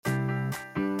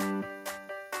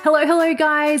Hello,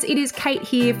 guys. It is Kate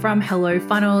here from Hello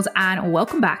Funnels, and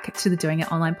welcome back to the Doing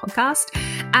It Online podcast.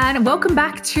 And welcome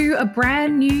back to a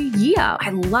brand new year.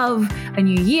 I love a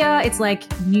new year. It's like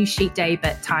new sheet day,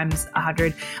 but times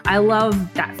 100. I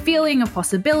love that feeling of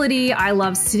possibility. I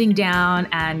love sitting down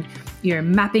and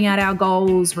mapping out our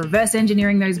goals, reverse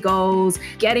engineering those goals,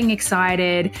 getting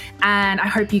excited. And I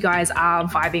hope you guys are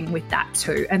vibing with that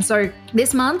too. And so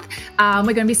this month, we're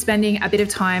going to be spending a bit of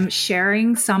time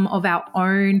sharing some of our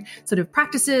own sort of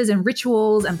practices and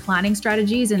rituals and planning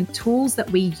strategies and tools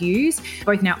that we use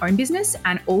both in our own business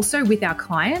and also with our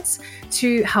clients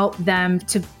to help them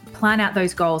to plan out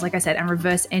those goals, like I said, and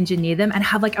reverse engineer them and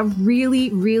have like a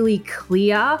really, really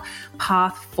clear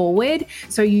path forward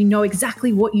so you know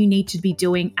exactly what you need to be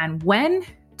doing and when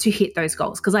to hit those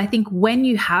goals. Because I think when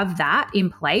you have that in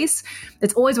place,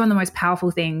 it's always one of the most powerful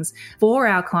things for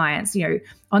our clients,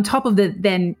 on top of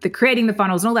the creating the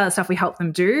funnels and all that other stuff we help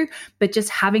them do, but just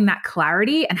having that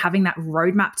clarity and having that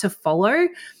roadmap to follow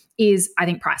is, I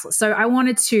think, priceless. So I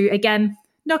wanted to, again,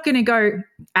 not going to go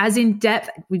as in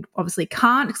depth. We obviously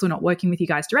can't because we're not working with you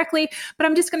guys directly, but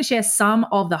I'm just going to share some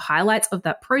of the highlights of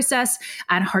that process.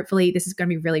 And hopefully this is going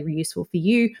to be really useful for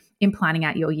you in planning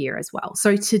out your year as well.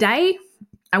 So today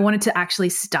I wanted to actually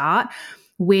start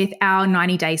with our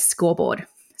 90-day scoreboard.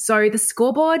 So the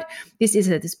scoreboard, this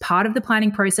is part of the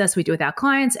planning process we do with our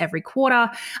clients every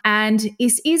quarter. And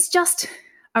this is just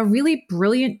a really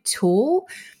brilliant tool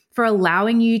for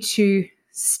allowing you to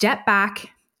step back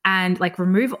and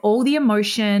remove all the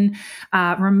emotion,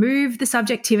 remove the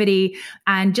subjectivity,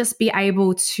 and just be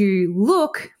able to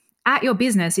look at your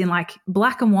business in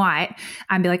black and white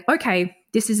and be like, okay,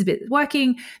 this is a bit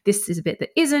working, this is a bit that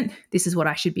isn't, this is what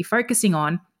I should be focusing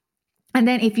on. And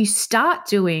then if you start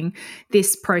doing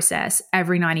this process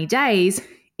every 90 days,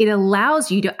 it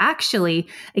allows you to actually,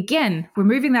 again,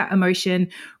 removing that emotion,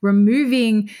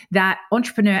 removing that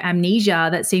entrepreneur amnesia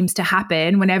that seems to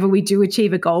happen whenever we do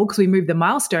achieve a goal because we move the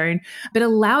milestone, but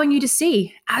allowing you to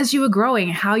see as you are growing,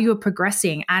 how you are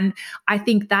progressing. And I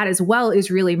think that as well is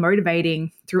really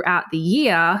motivating throughout the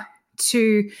year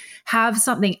to have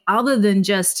something other than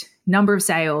just number of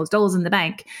sales, dollars in the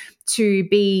bank, to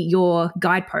be your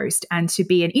guidepost and to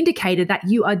be an indicator that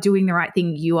you are doing the right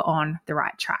thing, you are on the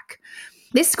right track.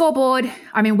 This scoreboard,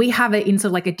 we have it in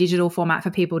sort of a digital format for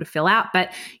people to fill out,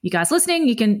 but you guys listening,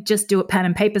 you can just do it pen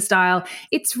and paper style.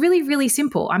 It's really, really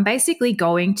simple. I'm basically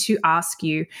going to ask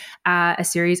you a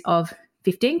series of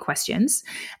 15 questions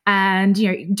and,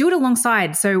 do it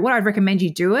alongside. So what I'd recommend you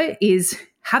do it is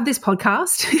have this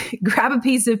podcast, grab a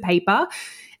piece of paper,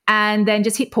 and then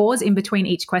just hit pause in between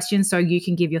each question so you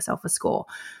can give yourself a score.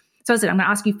 So as I said, I'm going to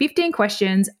ask you 15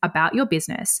 questions about your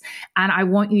business, and I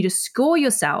want you to score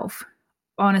yourself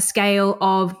on a scale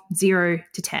of 0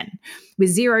 to 10, with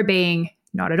 0 being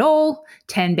not at all,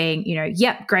 10 being,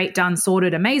 yep, great, done,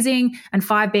 sorted, amazing, and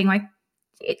 5 being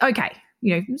okay,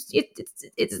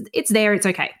 it's there, it's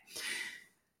okay.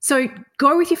 So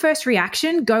go with your first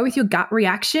reaction, go with your gut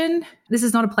reaction. This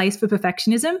is not a place for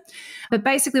perfectionism, but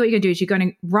basically what you're going to do is you're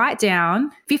going to write down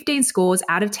 15 scores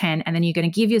out of 10, and then you're going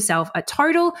to give yourself a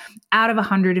total out of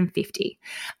 150.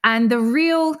 And the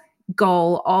real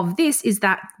goal of this is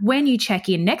that when you check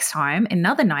in next time,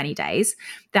 another 90 days,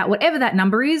 that whatever that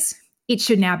number is, it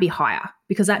should now be higher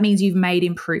because that means you've made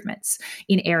improvements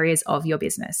in areas of your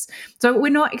business. So we're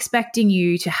not expecting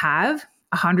you to have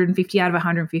 150 out of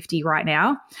 150 right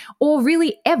now, or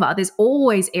really ever. There's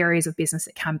always areas of business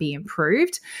that can be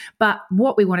improved. But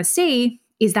what we want to see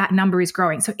is that number is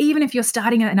growing. So even if you're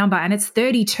starting at that number and it's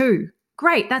 32,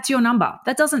 great, that's your number.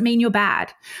 That doesn't mean you're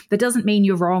bad. That doesn't mean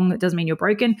you're wrong. That doesn't mean you're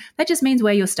broken. That just means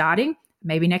where you're starting.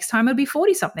 Maybe next time it'll be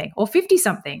 40 something or 50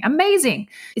 something. Amazing.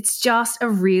 It's just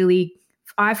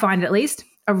I find it at least,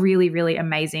 a really, really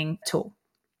amazing tool.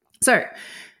 So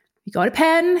you got a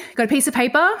pen, got a piece of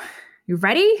paper. You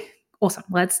ready? Awesome.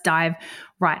 Let's dive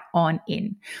right on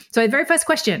in. So the very first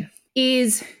question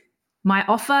is, my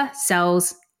offer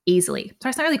sells easily. Sorry,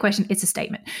 it's not really a question, it's a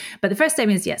statement. But the first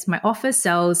statement is, yes, my offer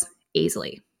sells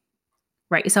easily.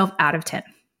 Rate yourself out of 10.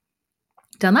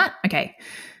 Done that? Okay.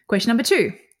 Question number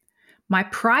 2. My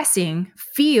pricing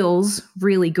feels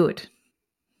really good.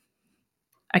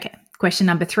 Okay. Question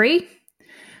number 3.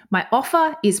 My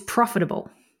offer is profitable.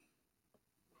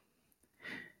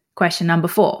 Question number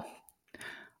 4.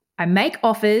 I make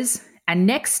offers and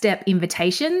next step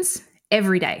invitations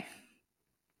every day.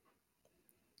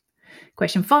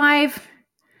 Question 5.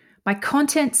 My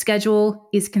content schedule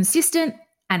is consistent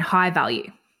and high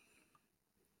value.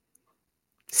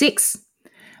 6.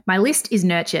 My list is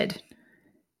nurtured.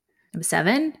 Number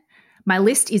 7. My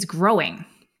list is growing.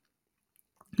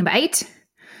 Number 8.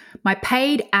 My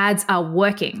paid ads are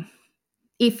working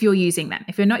if you're using them.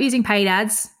 If you're not using paid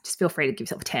ads, just feel free to give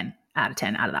yourself a 10 out of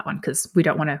 10 out of that one, because we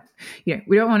don't want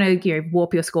to,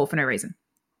 warp your score for no reason.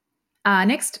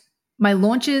 Next, my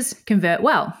launches convert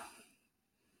well.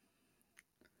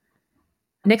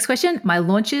 Next question, my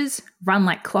launches run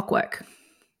like clockwork.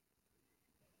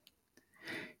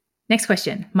 Next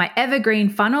question, my evergreen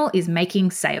funnel is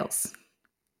making sales.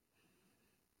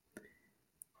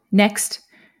 Next,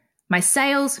 my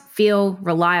sales feel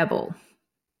reliable.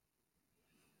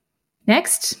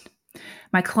 Next,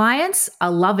 my clients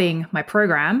are loving my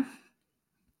program.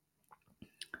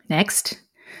 Next,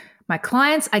 my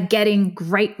clients are getting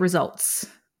great results.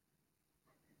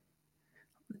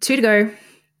 2 to go.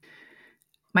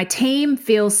 My team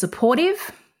feels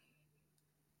supportive.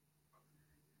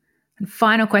 And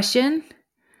final question,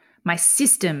 my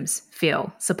systems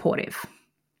feel supportive.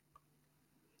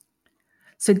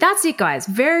 So that's it, guys.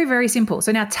 Very, very simple.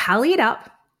 So now tally it up,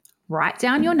 write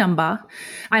down your number.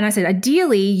 And I said,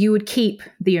 ideally, you would keep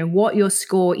what your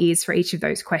score is for each of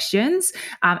those questions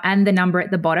and the number at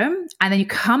the bottom. And then you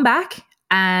come back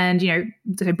and,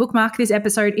 bookmark this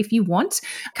episode if you want.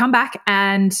 Come back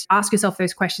and ask yourself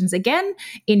those questions again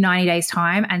in 90 days'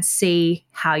 time and see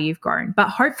how you've grown. But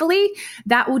hopefully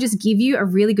that will just give you a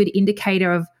really good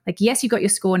indicator of, yes, you got your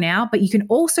score now, but you can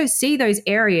also see those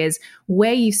areas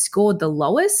where you scored the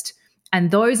lowest.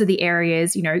 And those are the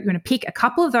areas, you're going to pick a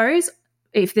couple of those.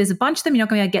 If there's a bunch of them, you're not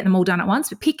going to get them all done at once,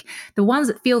 but pick the ones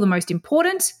that feel the most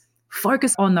important,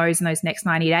 focus on those in those next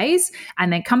 90 days,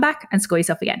 and then come back and score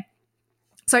yourself again.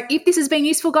 So if this has been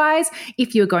useful, guys,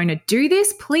 if you're going to do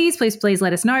this, please, please, please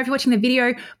let us know. If you're watching the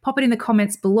video, pop it in the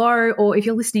comments below, or if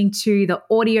you're listening to the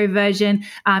audio version,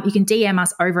 you can DM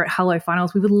us over at Hello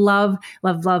Funnels. We would love,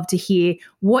 love, love to hear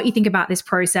what you think about this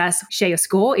process. Share your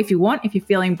score if you want, if you're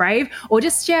feeling brave, or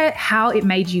just share how it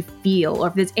made you feel, or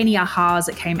if there's any ahas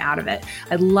that came out of it.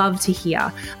 I'd love to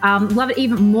hear. Love it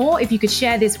even more if you could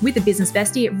share this with a business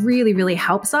bestie. It really, really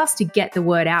helps us to get the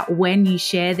word out when you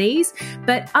share these.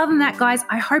 But other than that, guys,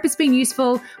 I hope it's been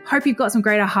useful. Hope you've got some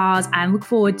great ahas, and look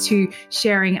forward to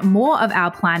sharing more of our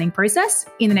planning process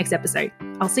in the next episode.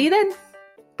 I'll see you then.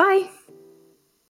 Bye.